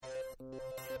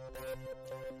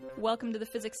Welcome to the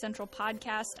Physics Central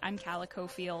podcast. I'm Calico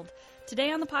Field.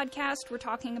 Today on the podcast, we're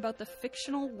talking about the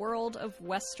fictional world of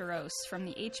Westeros from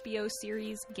the HBO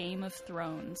series Game of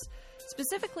Thrones.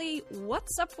 Specifically,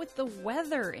 what's up with the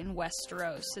weather in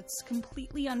Westeros? It's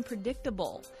completely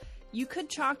unpredictable. You could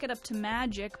chalk it up to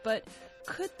magic, but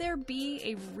could there be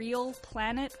a real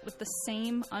planet with the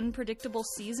same unpredictable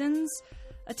seasons?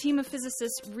 A team of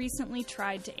physicists recently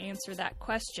tried to answer that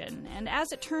question, and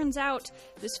as it turns out,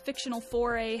 this fictional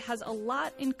foray has a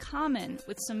lot in common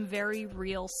with some very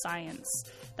real science.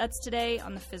 That's today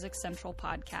on the Physics Central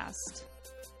podcast.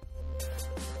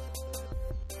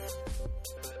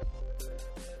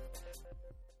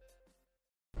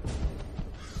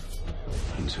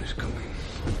 Winter's coming.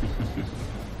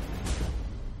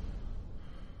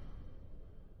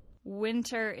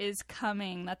 Winter is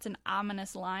coming. That's an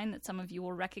ominous line that some of you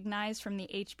will recognize from the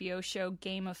HBO show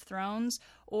Game of Thrones,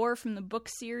 or from the book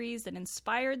series that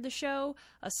inspired the show,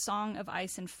 A Song of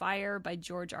Ice and Fire by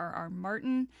George R.R.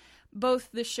 Martin. Both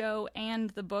the show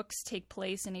and the books take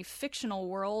place in a fictional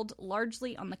world,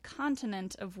 largely on the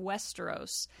continent of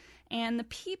Westeros. And the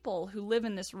people who live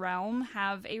in this realm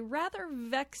have a rather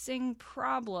vexing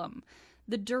problem.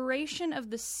 The duration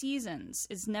of the seasons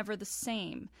is never the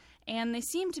same, and they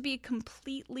seem to be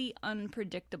completely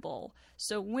unpredictable.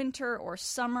 So winter or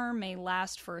summer may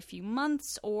last for a few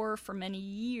months or for many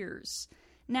years.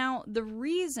 Now, the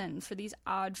reason for these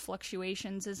odd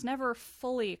fluctuations is never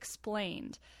fully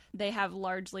explained. They have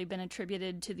largely been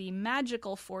attributed to the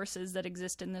magical forces that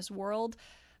exist in this world,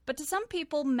 but to some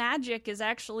people, magic is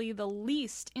actually the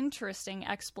least interesting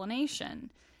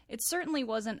explanation. It certainly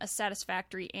wasn't a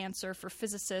satisfactory answer for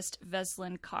physicist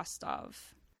Veselin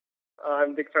Kostov.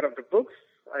 I'm a big fan of the books.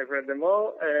 I've read them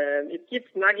all, and it keeps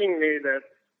nagging me that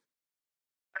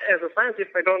as a scientist,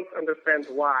 I don't understand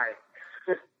why.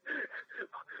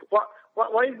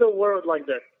 Why is the world like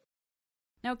that?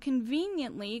 Now,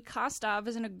 conveniently, Kostov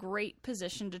is in a great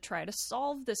position to try to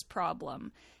solve this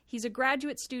problem. He's a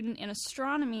graduate student in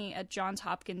astronomy at Johns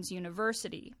Hopkins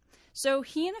University. So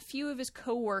he and a few of his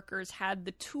co-workers had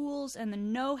the tools and the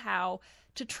know-how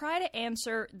to try to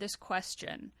answer this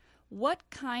question. What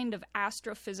kind of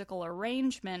astrophysical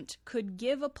arrangement could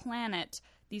give a planet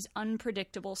these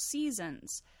unpredictable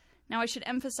seasons? Now, I should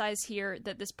emphasize here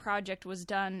that this project was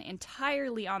done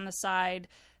entirely on the side.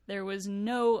 There was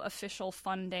no official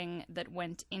funding that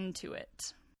went into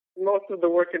it. Most of the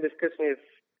work and discussion is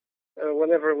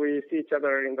whenever we see each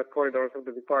other in the corridors of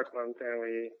the department, and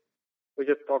we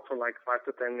just talk for like 5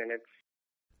 to 10 minutes.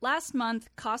 Last month,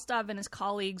 Kostov and his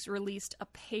colleagues released a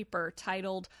paper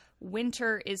titled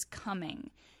Winter is Coming.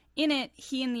 In it,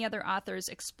 he and the other authors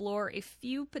explore a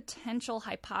few potential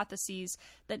hypotheses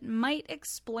that might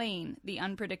explain the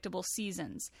unpredictable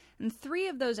seasons, and 3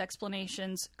 of those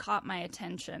explanations caught my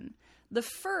attention. The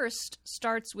first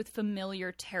starts with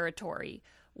familiar territory.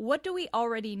 What do we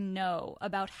already know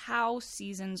about how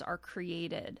seasons are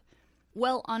created?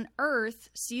 Well, on Earth,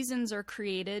 seasons are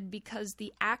created because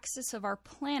the axis of our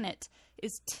planet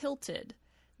is tilted.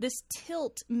 This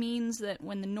tilt means that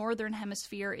when the northern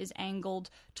hemisphere is angled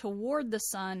toward the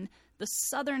sun, the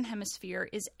southern hemisphere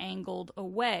is angled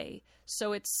away.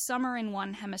 So it's summer in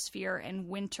one hemisphere and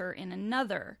winter in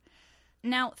another.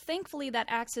 Now, thankfully, that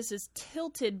axis is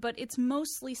tilted, but it's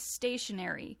mostly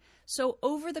stationary. So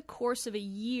over the course of a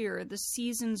year, the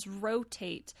seasons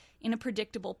rotate in a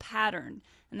predictable pattern,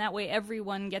 and that way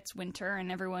everyone gets winter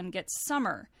and everyone gets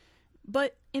summer.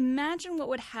 But imagine what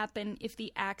would happen if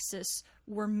the axis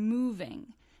were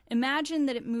moving. Imagine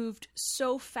that it moved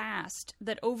so fast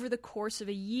that over the course of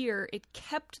a year, it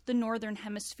kept the northern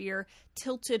hemisphere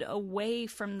tilted away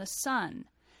from the sun.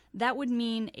 That would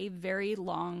mean a very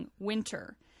long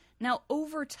winter. Now,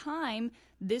 over time,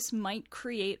 this might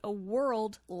create a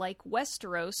world like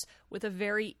Westeros with a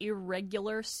very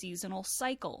irregular seasonal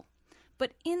cycle.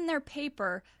 But in their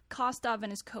paper, Kostov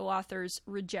and his co-authors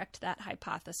reject that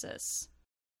hypothesis.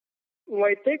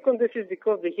 My take on this is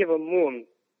because they have a moon.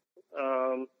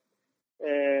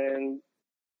 And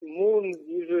moons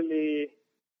usually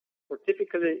or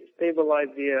typically stabilize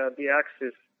the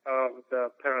axis of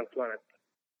the parent planet.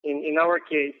 In our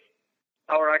case,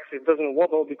 our axis doesn't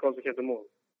wobble because we have the moon.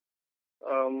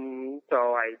 So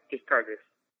I discard this.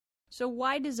 So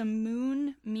why does a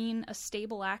moon mean a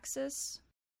stable axis?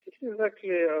 This is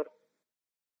actually a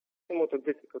somewhat a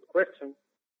difficult question,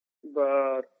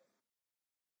 but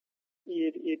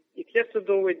it has to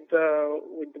do with the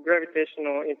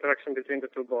gravitational interaction between the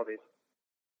two bodies.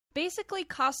 Basically,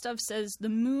 Kostov says the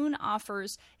moon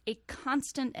offers a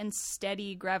constant and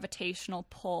steady gravitational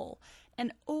pull,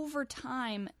 And over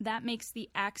time, that makes the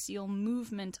axial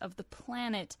movement of the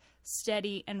planet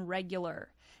steady and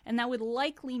regular. And that would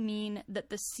likely mean that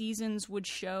the seasons would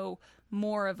show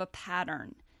more of a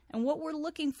pattern. And what we're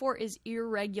looking for is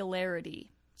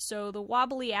irregularity. So the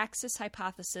wobbly axis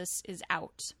hypothesis is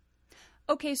out.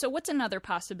 Okay, so what's another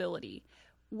possibility?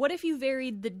 What if you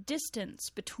varied the distance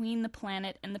between the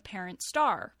planet and the parent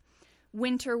star?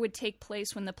 Winter would take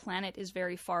place when the planet is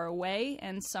very far away,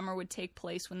 and summer would take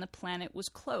place when the planet was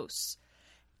close.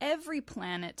 Every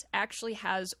planet actually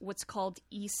has what's called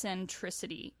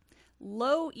eccentricity.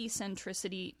 Low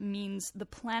eccentricity means the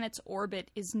planet's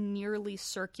orbit is nearly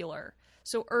circular.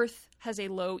 So Earth has a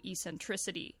low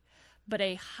eccentricity. But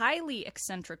a highly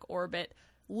eccentric orbit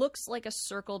looks like a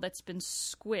circle that's been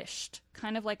squished,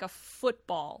 kind of like a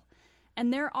football.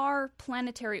 And there are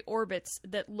planetary orbits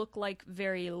that look like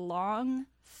very long,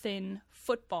 thin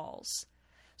footballs.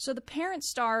 So the parent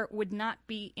star would not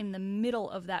be in the middle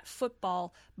of that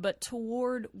football, but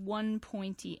toward one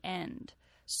pointy end.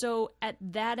 So at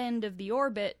that end of the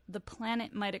orbit, the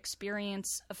planet might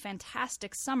experience a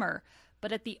fantastic summer,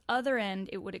 but at the other end,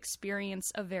 it would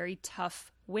experience a very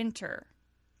tough winter.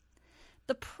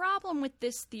 The problem with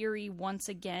this theory, once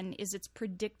again, is its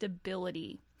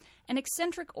predictability. An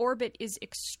eccentric orbit is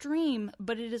extreme,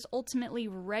 but it is ultimately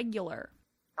regular.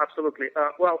 Absolutely.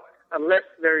 Well, unless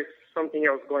there is something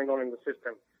else going on in the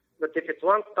system. But if it's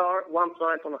one star, one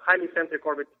planet on a highly eccentric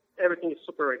orbit, everything is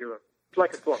super regular. It's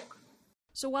like a clock.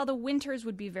 So while the winters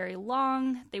would be very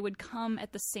long, they would come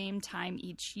at the same time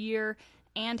each year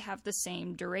and have the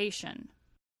same duration.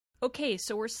 Okay,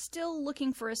 so we're still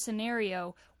looking for a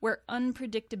scenario where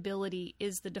unpredictability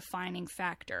is the defining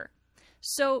factor.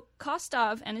 So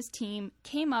Kostov and his team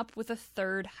came up with a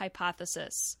third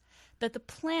hypothesis, that the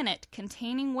planet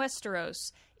containing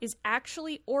Westeros is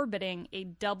actually orbiting a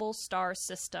double star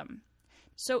system.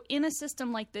 So in a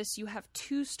system like this, you have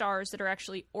two stars that are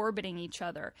actually orbiting each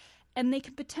other, and they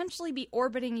can potentially be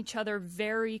orbiting each other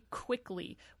very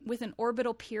quickly, with an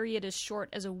orbital period as short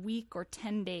as a week or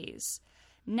 10 days.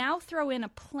 Now throw in a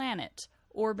planet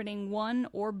orbiting one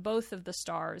or both of the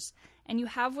stars, and you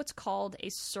have what's called a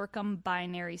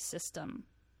circumbinary system.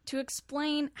 To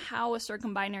explain how a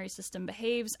circumbinary system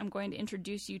behaves, I'm going to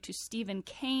introduce you to Stephen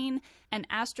Kane, an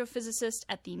astrophysicist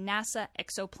at the NASA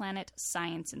Exoplanet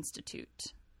Science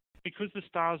Institute. Because the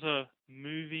stars are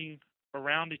moving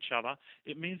around each other,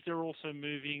 it means they're also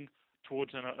moving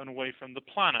towards and away from the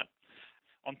planet.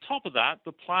 On top of that,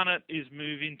 the planet is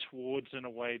moving towards and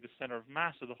away the center of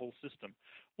mass of the whole system.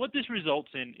 What this results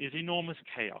in is enormous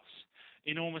chaos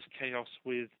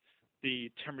with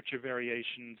the temperature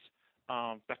variations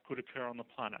that could occur on the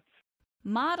planet.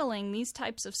 Modeling these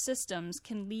types of systems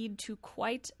can lead to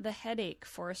quite the headache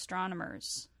for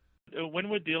astronomers. When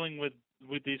we're dealing with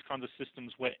these kinds of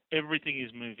systems where everything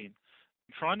is moving,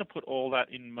 trying to put all that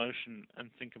in motion and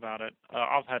think about it,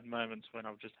 I've had moments when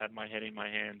I've just had my head in my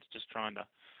hands, just trying to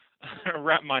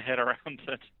wrap my head around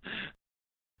it.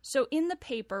 So in the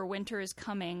paper, Winter is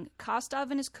Coming,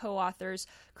 Kostov and his co-authors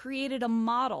created a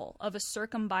model of a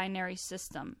circumbinary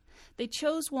system. They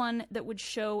chose one that would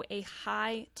show a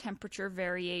high temperature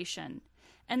variation.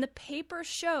 And the paper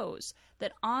shows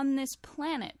that on this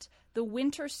planet, the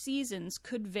winter seasons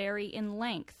could vary in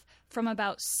length from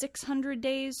about 600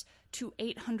 days to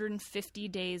 850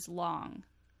 days long.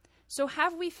 So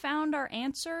have we found our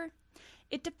answer?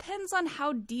 It depends on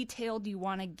how detailed you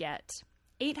want to get.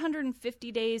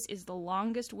 850 days is the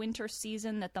longest winter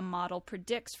season that the model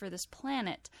predicts for this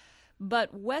planet,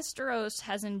 but Westeros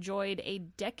has enjoyed a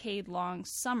decade-long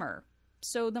summer,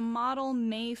 so the model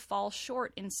may fall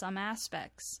short in some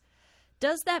aspects.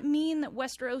 Does that mean that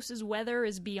Westeros' weather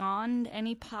is beyond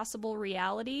any possible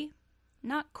reality?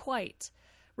 Not quite.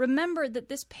 Remember that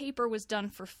this paper was done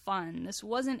for fun. This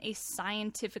wasn't a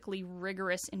scientifically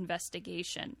rigorous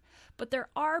investigation. But there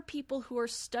are people who are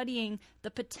studying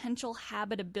the potential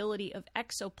habitability of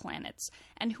exoplanets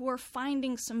and who are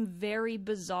finding some very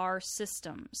bizarre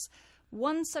systems.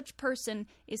 One such person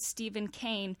is Stephen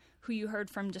Kane, who you heard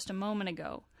from just a moment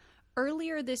ago.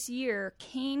 Earlier this year,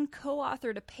 Kane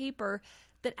co-authored a paper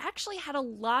that actually had a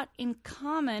lot in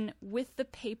common with the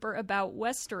paper about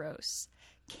Westeros.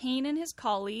 Kane and his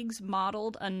colleagues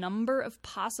modeled a number of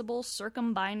possible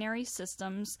circumbinary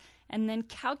systems and then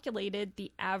calculated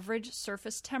the average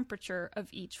surface temperature of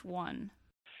each one.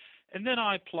 And then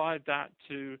I applied that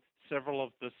to several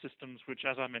of the systems which,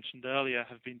 as I mentioned earlier,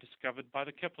 have been discovered by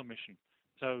the Kepler mission.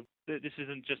 So this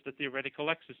isn't just a theoretical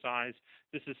exercise.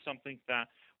 This is something that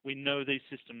we know these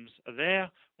systems are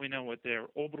there. We know what their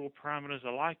orbital parameters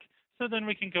are like. So then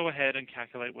we can go ahead and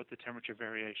calculate what the temperature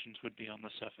variations would be on the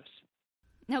surface.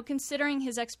 Now, considering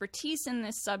his expertise in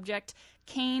this subject,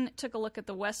 Kane took a look at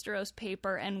the Westeros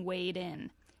paper and weighed in.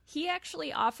 He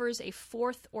actually offers a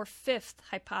fourth or fifth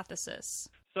hypothesis.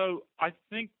 So I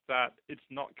think that it's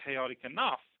not chaotic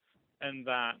enough, and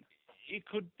that it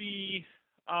could be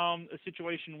a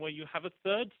situation where you have a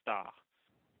third star.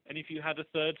 And if you had a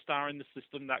third star in the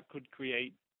system, that could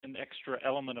create an extra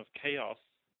element of chaos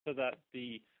so that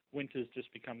the winters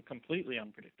just become completely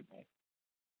unpredictable.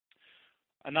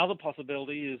 Another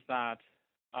possibility is that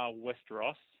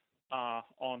Westeros,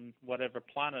 on whatever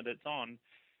planet it's on,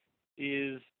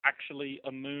 is actually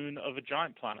a moon of a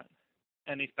giant planet.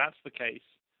 And if that's the case,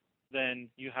 then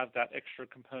you have that extra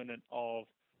component of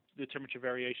the temperature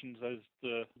variations as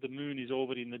the moon is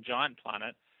orbiting the giant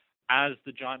planet, as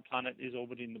the giant planet is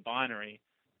orbiting the binary.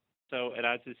 So it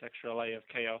adds this extra layer of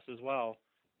chaos as well.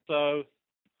 So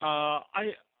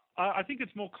I think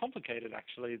it's more complicated,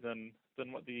 actually, than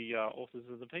what the authors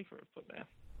of the paper have put there.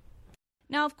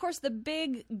 Now, of course, the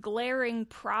big glaring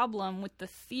problem with the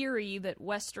theory that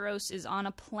Westeros is on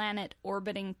a planet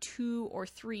orbiting 2 or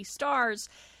 3 stars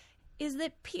is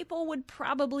that people would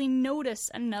probably notice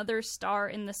another star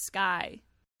in the sky.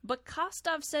 But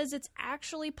Kostov says it's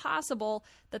actually possible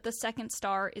that the second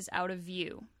star is out of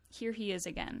view. Here he is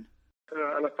again.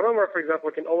 An astronomer, for example,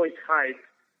 can always hide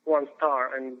one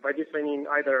star, and by this I mean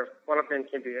either one of them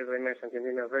can be, as I mentioned,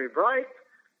 very bright,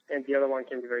 and the other one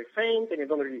can be very faint, and you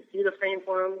don't really see the faint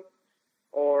one,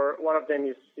 or one of them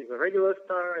is a regular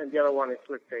star, and the other one is,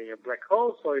 let's say, a black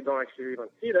hole, so you don't actually even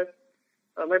see that.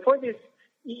 My point is,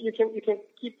 you can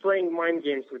keep playing mind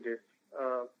games with this,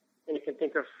 and you can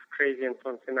think of crazy and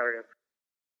fun scenarios.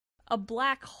 A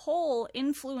black hole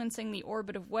influencing the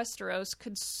orbit of Westeros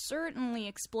could certainly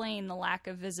explain the lack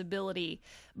of visibility,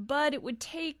 but it would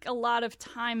take a lot of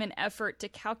time and effort to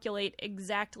calculate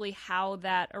exactly how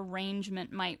that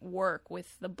arrangement might work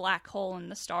with the black hole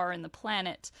and the star and the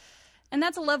planet. And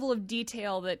that's a level of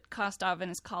detail that Kostov and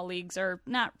his colleagues are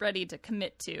not ready to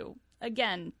commit to.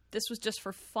 Again, this was just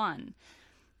for fun.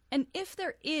 And if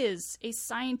there is a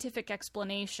scientific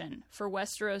explanation for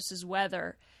Westeros'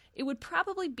 weather, it would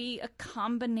probably be a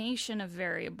combination of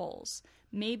variables.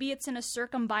 Maybe it's in a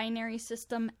circumbinary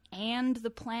system and the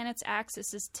planet's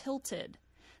axis is tilted.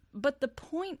 But the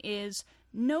point is,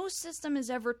 no system is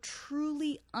ever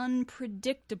truly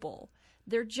unpredictable.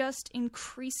 They're just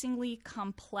increasingly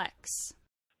complex.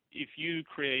 If you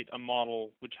create a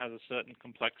model which has a certain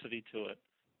complexity to it,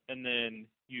 and then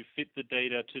you fit the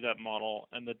data to that model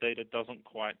and the data doesn't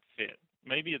quite fit,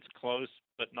 maybe it's close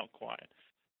but not quite,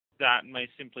 that may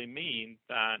simply mean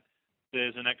that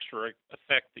there's an extra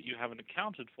effect that you haven't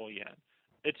accounted for yet.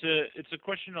 It's a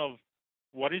question of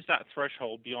what is that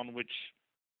threshold beyond which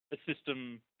a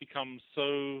system becomes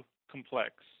so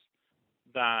complex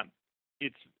that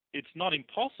it's not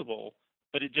impossible,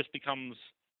 but it just becomes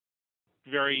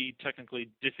very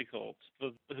technically difficult for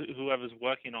whoever's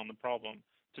working on the problem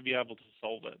to be able to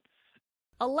solve it.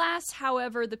 Alas,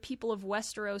 however, the people of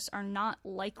Westeros are not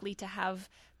likely to have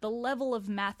the level of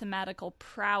mathematical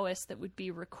prowess that would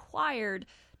be required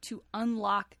to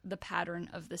unlock the pattern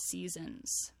of the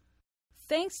seasons.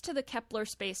 Thanks to the Kepler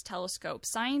Space Telescope,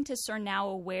 scientists are now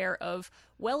aware of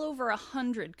well over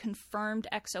 100 confirmed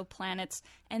exoplanets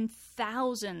and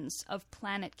thousands of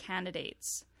planet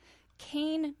candidates.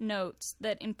 Kane notes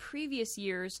that in previous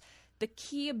years, the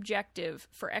key objective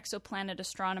for exoplanet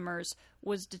astronomers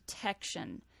was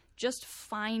detection, just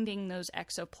finding those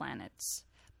exoplanets.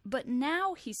 But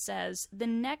now, he says, the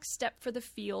next step for the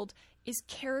field is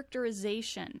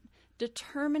characterization,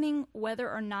 determining whether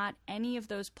or not any of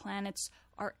those planets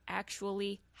are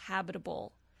actually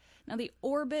habitable. Now, the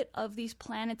orbit of these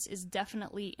planets is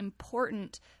definitely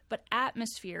important, but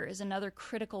atmosphere is another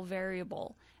critical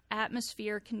variable.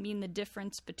 Atmosphere can mean the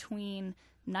difference between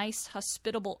nice,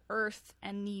 hospitable Earth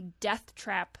and the death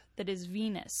trap that is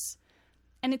Venus.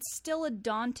 And it's still a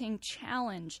daunting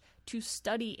challenge to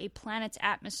study a planet's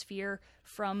atmosphere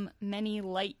from many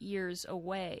light years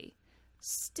away.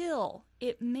 Still,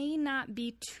 it may not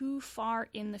be too far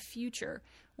in the future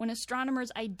when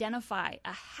astronomers identify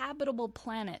a habitable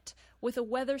planet with a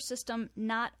weather system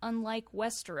not unlike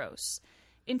Westeros.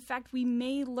 In fact, we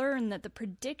may learn that the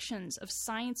predictions of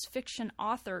science fiction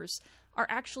authors are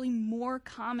actually more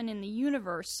common in the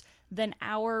universe than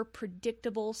our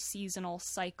predictable seasonal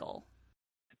cycle.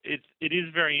 It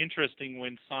is very interesting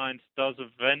when science does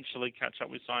eventually catch up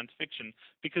with science fiction,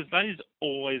 because that is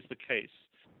always the case.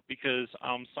 Because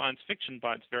science fiction,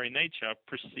 by its very nature,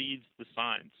 precedes the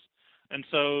science. And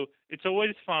so it's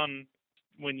always fun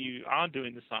when you are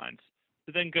doing the science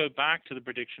to then go back to the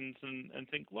predictions and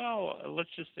think, well,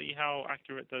 let's just see how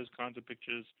accurate those kinds of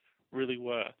pictures really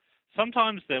were.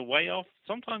 Sometimes they're way off.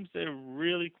 Sometimes they're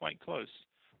really quite close.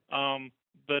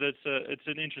 But it's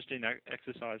an interesting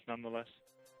exercise nonetheless.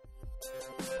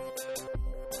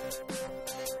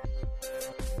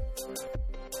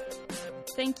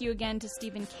 Thank you again to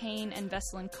Stephen Kane and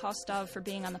Veselin Kostov for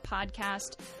being on the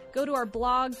podcast. Go to our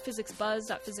blog,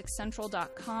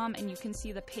 physicsbuzz.physicscentral.com, and you can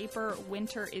see the paper,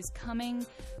 Winter is Coming.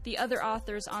 The other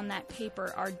authors on that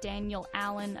paper are Daniel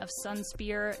Allen of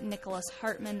Sunspear, Nicholas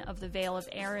Hartman of The Vale of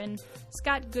Erin,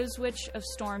 Scott Guzwich of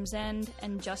Storm's End,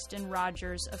 and Justin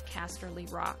Rogers of Casterly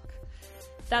Rock.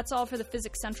 That's all for the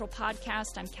Physics Central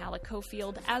podcast. I'm Calla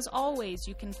Cofield. As always,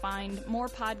 you can find more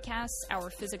podcasts, our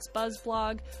Physics Buzz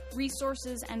blog,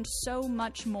 resources, and so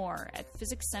much more at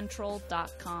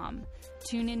physicscentral.com.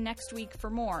 Tune in next week for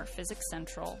more Physics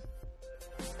Central.